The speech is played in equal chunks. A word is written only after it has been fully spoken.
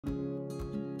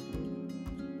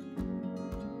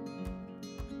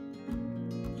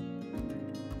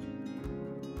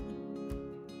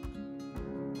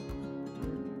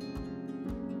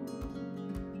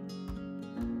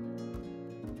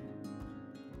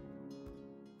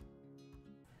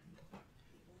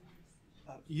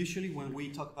Usually when we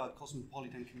talk about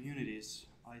cosmopolitan communities,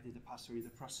 either the past or in the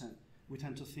present, we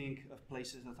tend to think of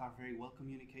places that are very well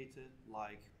communicated,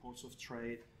 like ports of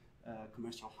trade,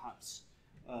 commercial hubs.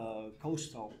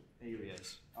 Coastal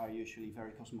areas are usually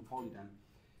very cosmopolitan.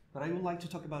 But I would like to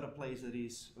talk about a place that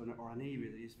is, or an area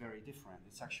that is very different.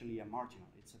 It's actually a marginal,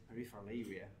 it's a peripheral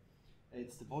area.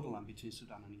 It's the borderland between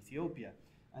Sudan and Ethiopia.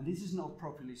 And this is not,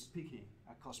 properly speaking,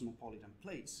 a cosmopolitan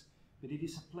place, but it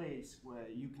is a place where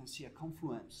you can see a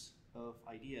confluence of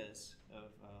ideas,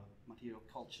 of material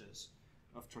cultures,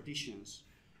 of traditions,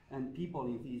 and people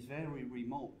in this very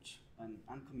remote and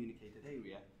uncommunicated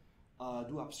area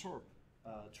do absorb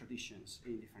traditions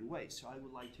in different ways. So I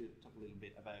would like to talk a little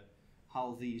bit about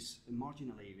how this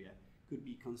marginal area could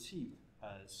be conceived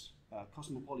as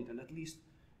cosmopolitan, at least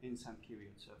in some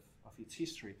periods of its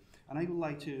history. And I would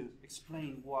like to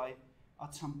explain why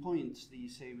at some point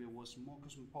this area was more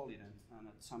cosmopolitan and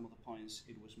at some of the points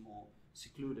it was more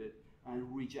secluded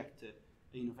and rejected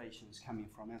innovations coming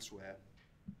from elsewhere.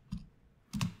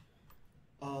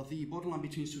 The borderland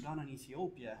between Sudan and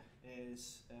Ethiopia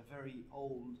is a very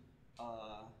old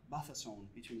buffer zone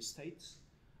between states,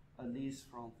 at least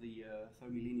from the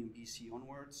 3rd millennium BC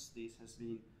onwards. This has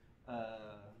been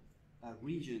a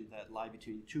region that lie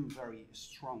between two very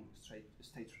strong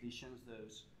state traditions,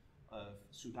 those of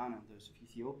Sudan and those of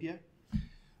Ethiopia.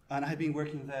 And I've been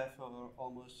working there for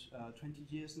almost 20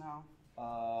 years now.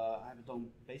 I've done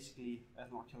basically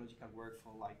archaeological work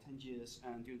for like 10 years,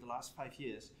 and during the last 5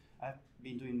 years, I've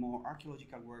been doing more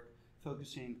archaeological work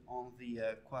focusing on the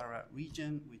Kwara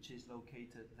region, which is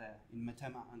located there in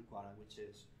Metema and Kwara, which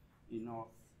is in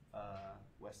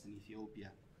north-western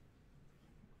Ethiopia.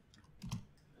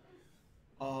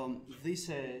 This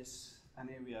is an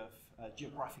area of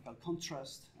geographical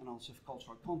contrast and also of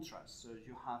cultural contrast. So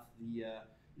you have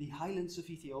the highlands of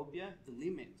Ethiopia, the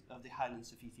limit of the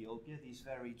highlands of Ethiopia, this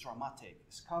very dramatic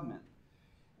escarpment.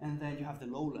 And then you have the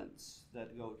lowlands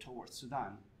that go towards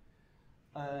Sudan.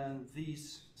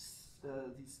 This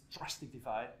drastic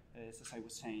divide is, as I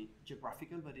was saying,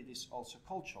 geographical, but it is also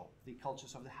cultural. The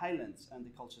cultures of the highlands and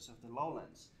the cultures of the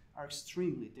lowlands are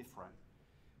extremely different.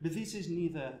 But this is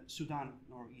neither Sudan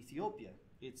nor Ethiopia.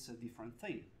 It's a different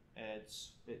thing.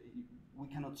 We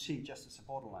cannot see it just as a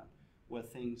borderland, where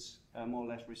things more or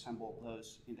less resemble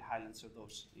those in the highlands or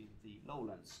those in the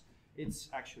lowlands. It's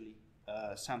actually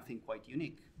something quite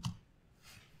unique.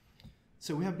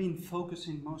 So we have been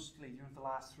focusing mostly during the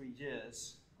last 3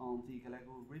 years on the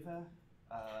Galego River,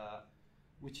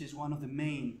 which is one of the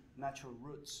main natural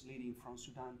routes leading from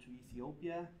Sudan to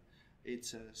Ethiopia.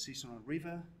 It's a seasonal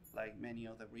river, like many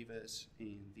other rivers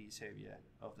in this area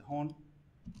of the Horn.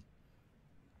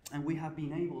 And we have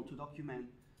been able to document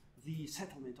the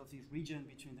settlement of this region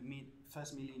between the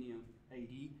mid-1st millennium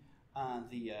AD and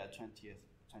the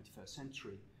 21st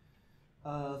century.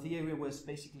 The area was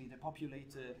basically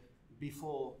depopulated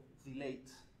before the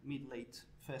mid-late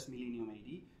 1st millennium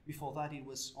AD. Before that, it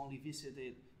was only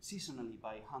visited seasonally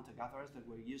by hunter-gatherers that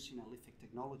were using Neolithic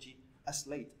technology as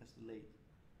late as the late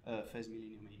 1st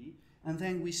millennium AD. And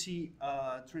then we see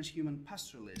transhuman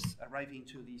pastoralists arriving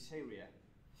to this area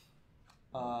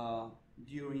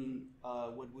during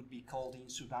what would be called in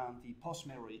Sudan the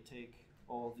post-Meroitic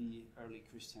or the early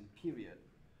Christian period.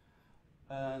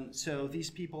 So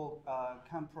these people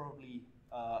can probably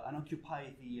and occupy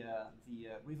the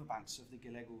riverbanks of the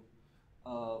Galego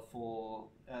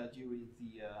during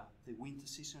the winter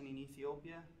season in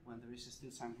Ethiopia, when there is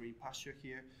still some green pasture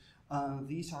here.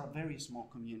 These are very small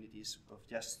communities of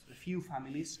just a few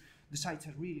families. The sites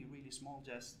are really, really small,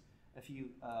 just a few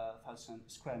thousand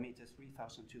square meters,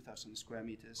 3,000, 2,000 square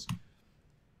meters.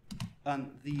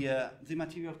 And the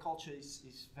material culture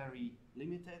is very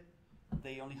limited.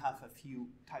 They only have a few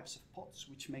types of pots,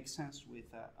 which makes sense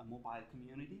with a mobile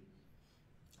community.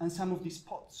 And some of these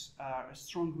pots are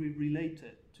strongly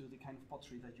related to the kind of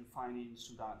pottery that you find in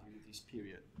Sudan during this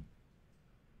period.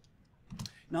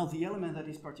 Now, the element that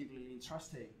is particularly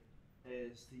interesting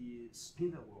is the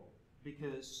spindle wheel,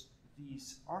 because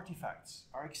these artifacts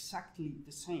are exactly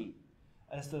the same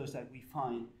as those that we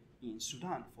find in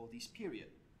Sudan for this period.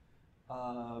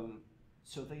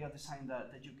 So they are the same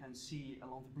that you can see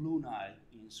along the Blue Nile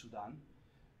in Sudan.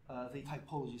 The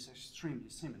typology is extremely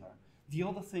similar. The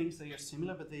other things, they are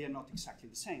similar, but they are not exactly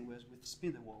the same, whereas with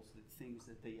spindle wheels, the things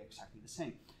that they are exactly the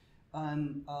same.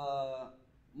 And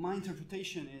my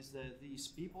interpretation is that these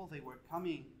people, they were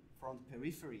coming from the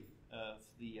periphery of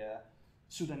the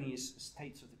Sudanese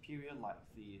states of the period, like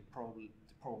the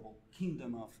probable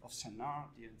kingdom of Sennar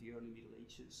during the early Middle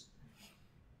Ages,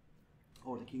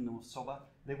 or the kingdom of Soba.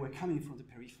 They were coming from the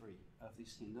periphery, of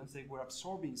these kingdoms. They were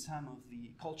absorbing some of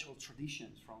the cultural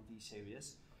traditions from these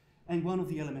areas. And one of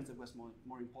the elements that was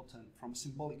more important from a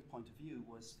symbolic point of view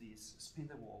was this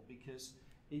spindle wall, because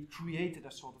it created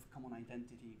a sort of common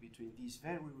identity between this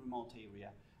very remote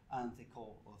area and the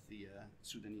core of the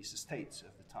Sudanese states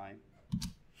of the time.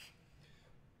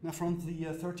 Now, from the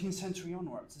 13th century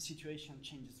onwards, the situation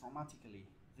changes dramatically.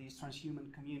 These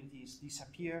transhuman communities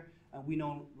disappear, and we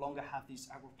no longer have these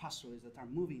agropastoralists that are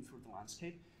moving through the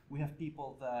landscape. We have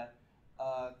people that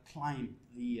climb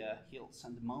the hills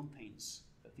and the mountains,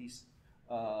 these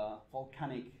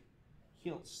volcanic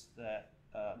hills that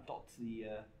dot the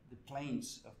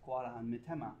plains of Kwara and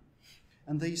Metema,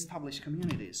 and they establish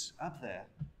communities up there.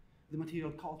 The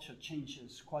material culture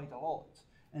changes quite a lot,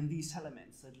 and these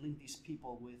elements that link these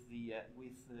people with the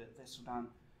Sudan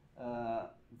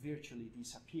virtually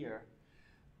disappear.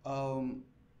 During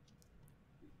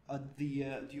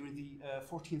the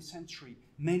 14th century,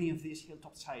 many of these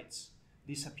hilltop sites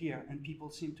disappear, and people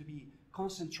seem to be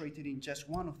concentrated in just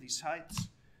one of these sites,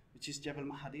 which is Jebel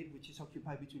Mahadir, which is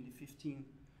occupied between the 15th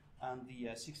and the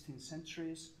 16th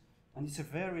centuries. And it's a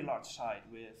very large site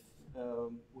with,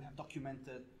 we have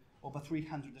documented over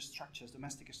 300 structures,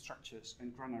 domestic structures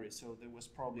and granaries, so there was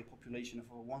probably a population of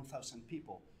over 1,000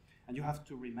 people. And you have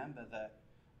to remember that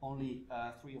only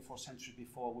 3 or 4 centuries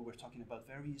before, we were talking about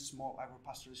very small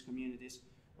agropastoralist communities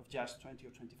of just 20 or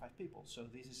 25 people. So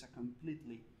this is a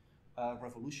completely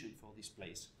revolution for this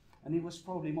place. And it was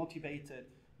probably motivated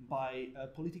by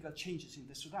political changes in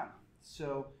the Sudan.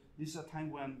 So this is a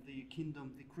time when the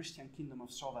kingdom, the Christian kingdom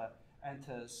of Soba,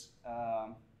 enters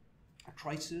a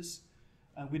crisis.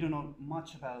 We don't know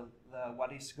much about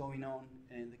what is going on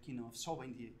in the kingdom of Soba,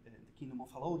 in the kingdom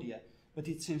of Alodia, but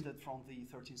it seems that from the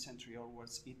 13th century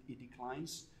onwards it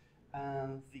declines.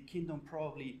 The kingdom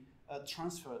probably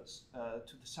transfers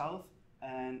to the south,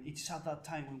 and it's at that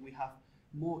time when we have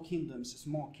more kingdoms,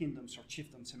 small kingdoms or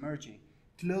chiefdoms emerging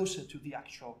closer to the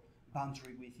actual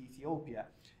boundary with Ethiopia.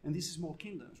 And these small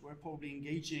kingdoms were probably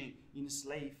engaging in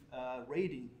slave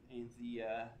raiding in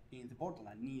the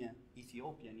borderland near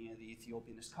Ethiopia, near the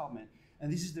Ethiopian escarpment.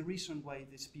 And this is the reason why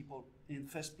these people, in the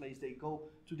first place, they go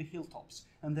to the hilltops,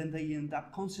 and then they end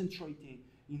up concentrating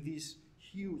in this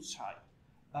huge site,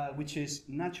 which is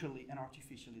naturally and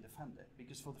artificially defended,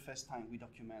 because for the first time we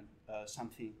document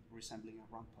something resembling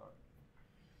a rampart.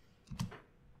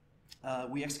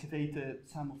 We excavated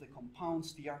some of the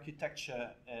compounds. The architecture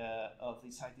of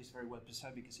the site is very well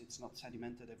preserved because it's not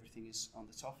sedimented, everything is on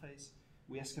the surface.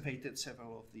 We excavated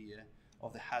several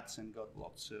of the huts and got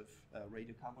lots of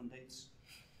radiocarbon dates.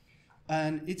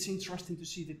 And it's interesting to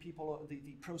see the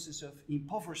process of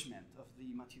impoverishment of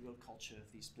the material culture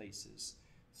of these places.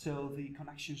 So the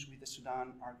connections with the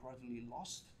Sudan are gradually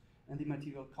lost, and the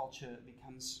material culture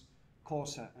becomes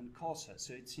coarser and coarser.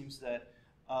 So it seems that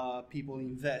people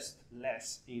invest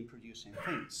less in producing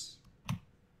things.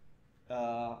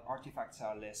 Artifacts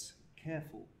are less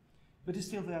careful. But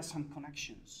still there are some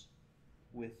connections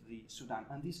with the Sudan.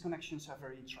 And these connections are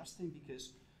very interesting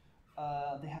because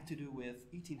they have to do with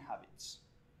eating habits.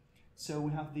 So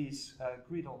we have these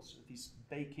griddles, these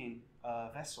baking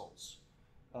vessels,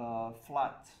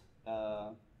 flat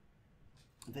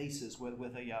vases where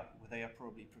they are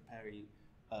probably preparing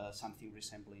something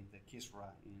resembling the kisra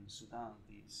in Sudan,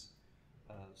 this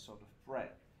sort of bread,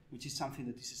 which is something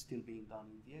that is still being done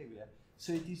in the area.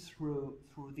 So it is through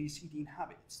these eating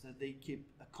habits that they keep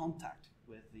a contact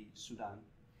with the Sudan.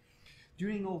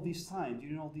 During all this time,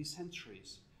 during all these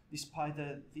centuries, despite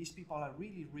that these people are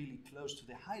really, really close to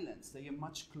the highlands, they are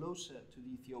much closer to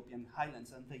the Ethiopian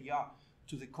highlands than they are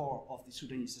to the core of the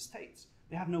Sudanese states.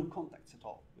 They have no contacts at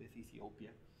all with Ethiopia.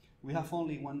 We have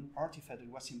only one artifact that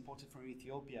was imported from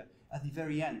Ethiopia at the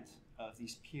very end of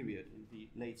this period, in the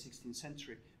late 16th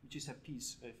century, which is a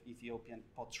piece of Ethiopian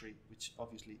pottery, which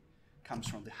obviously comes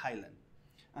from the highland.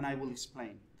 And I will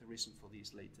explain the reason for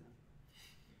this later.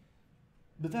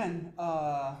 But then,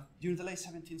 during the late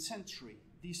 17th century,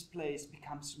 this place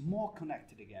becomes more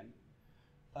connected again,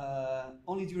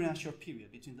 only during a short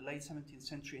period, between the late 17th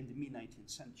century and the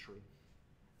mid-19th century.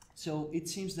 So it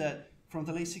seems that from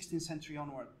the late 16th century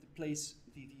onward, this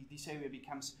area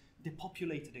becomes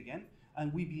depopulated again,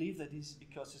 and we believe that this is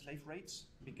because of slave raids,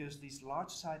 because this large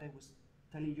site I was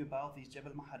telling you about, this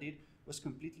Jebel Mahadir, was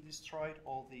completely destroyed.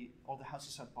 All the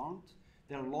houses are burnt.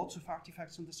 There are lots of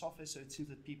artifacts on the surface, so it seems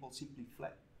that people simply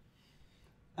fled.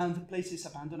 And the place is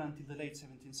abandoned until the late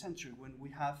 17th century, when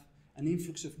we have an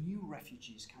influx of new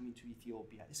refugees coming to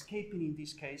Ethiopia, escaping in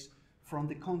this case from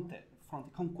the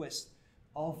conquest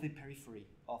of the periphery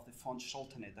of the French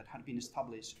Sultanate that had been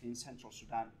established in central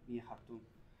Sudan near Khartoum,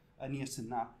 near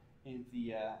Sennar, in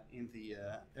the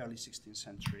early 16th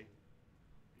century.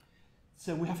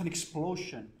 So we have an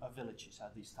explosion of villages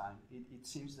at this time. It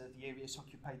seems that the area is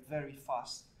occupied very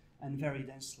fast and very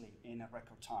densely in a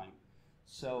record time.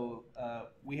 So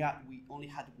we only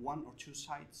had 1 or 2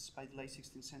 sites by the late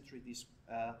 16th century, this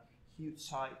huge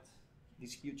site,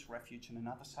 this huge refuge and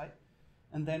another site.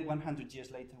 And then 100 years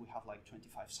later, we have like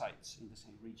 25 sites in the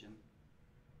same region.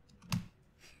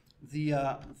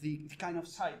 The kind of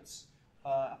sites,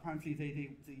 apparently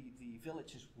the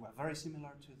villages were very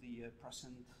similar to the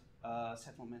present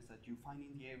settlements that you find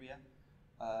in the area,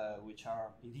 which are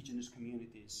indigenous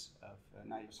communities of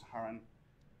Nilo-Saharan,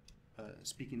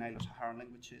 speaking Nilo-Saharan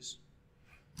languages.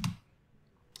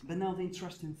 But now the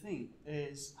interesting thing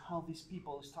is how these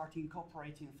people start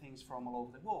incorporating things from all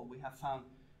over the world. We have found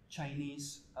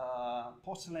Chinese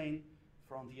porcelain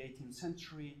from the 18th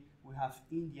century. We have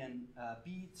Indian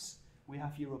beads. We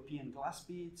have European glass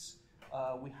beads.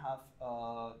 We have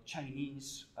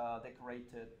Chinese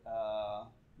decorated,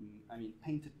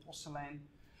 painted porcelain.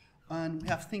 And we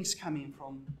have things coming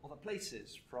from other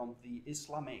places, from the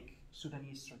Islamic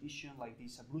Sudanese tradition, like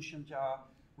this ablution jar.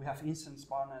 We have incense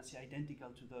burners identical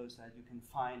to those that you can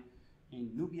find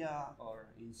in Nubia or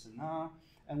in Sennar.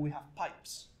 And we have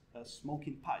pipes,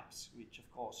 smoking pipes, which of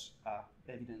course are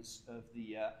evidence of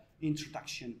the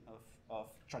introduction of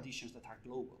traditions that are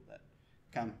global, that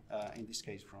come, in this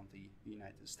case, from the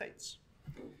United States.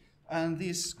 And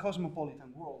this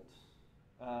cosmopolitan world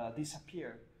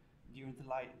disappeared during the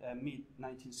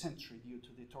mid-19th century due to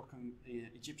the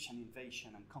Turco-Egyptian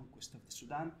invasion and conquest of the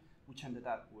Sudan, which ended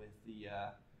up with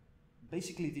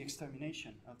basically the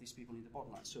extermination of these people in the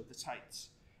borderlands. So the sites,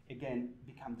 again,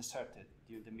 become deserted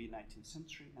during the mid-19th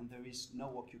century, and there is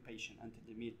no occupation until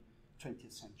the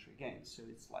mid-20th century again. So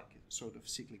it's like a sort of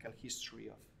cyclical history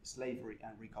of slavery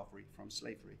and recovery from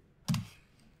slavery.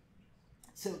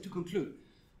 So to conclude,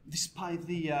 despite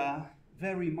the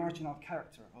very marginal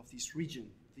character of this region,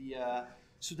 the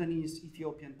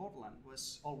Sudanese-Ethiopian borderland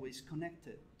was always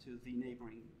connected to the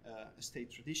neighboring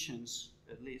state traditions,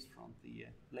 at least from the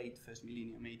late first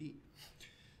millennium AD.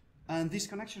 And these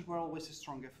connections were always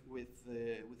stronger with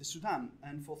the Sudan,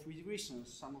 and for 3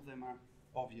 reasons. Some of them are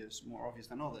obvious, more obvious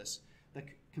than others. The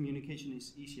communication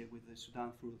is easier with the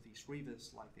Sudan through these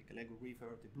rivers, like the Kalego River,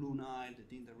 the Blue Nile, the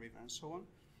Dinda River, and so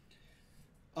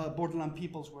on. Borderland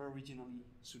peoples were originally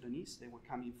Sudanese. They were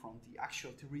coming from the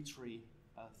actual territory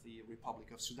of the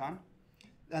Republic of Sudan,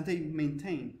 and they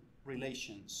maintained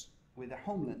relations with their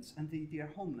homelands, and their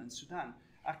homeland, Sudan,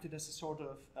 acted as a sort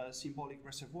of symbolic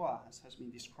reservoir, as has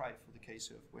been described for the case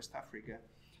of West Africa.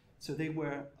 So they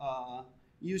were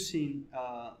using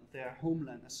their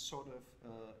homeland as a sort of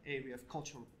area of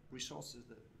cultural resources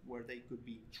where they could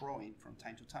be drawing from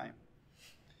time to time.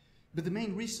 But the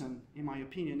main reason, in my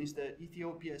opinion, is that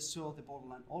Ethiopia saw the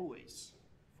borderland always,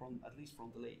 at least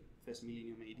from the late first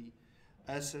millennium AD,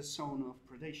 as a zone of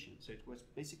predation. So it was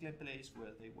basically a place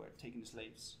where they were taking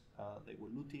slaves, they were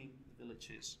looting the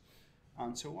villages,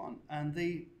 and so on. And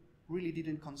they really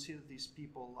didn't consider these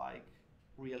people like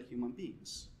real human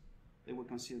beings. They would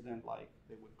consider them like,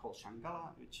 they were called Shangala,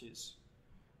 which is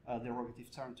a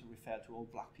derogative term to refer to all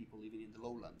black people living in the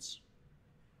lowlands.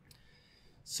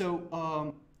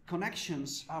 So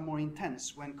connections are more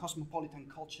intense when cosmopolitan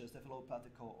cultures develop at the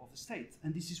core of the state.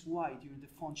 And this is why during the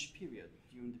Funch period,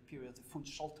 during the period of the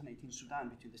Funch Sultanate in Sudan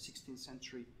between the 16th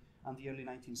century and the early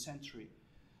 19th century,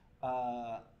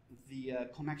 the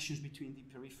connections between the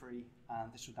periphery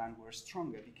and the Sudan were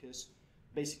stronger, because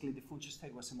basically the Funch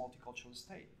state was a multicultural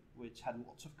state which had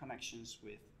lots of connections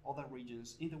with other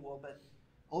regions in the world, but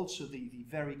also the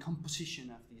very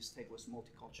composition of the state was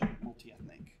multicultural,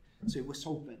 multi-ethnic. So it was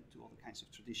open to all kinds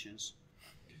of traditions.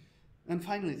 And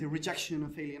finally, the rejection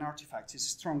of alien artifacts is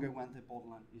stronger when the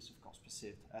borderland is, of course,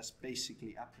 perceived as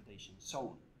basically a predation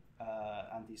zone.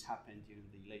 And this happened during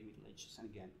the late Middle Ages and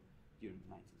again during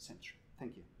the 19th century.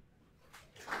 Thank you.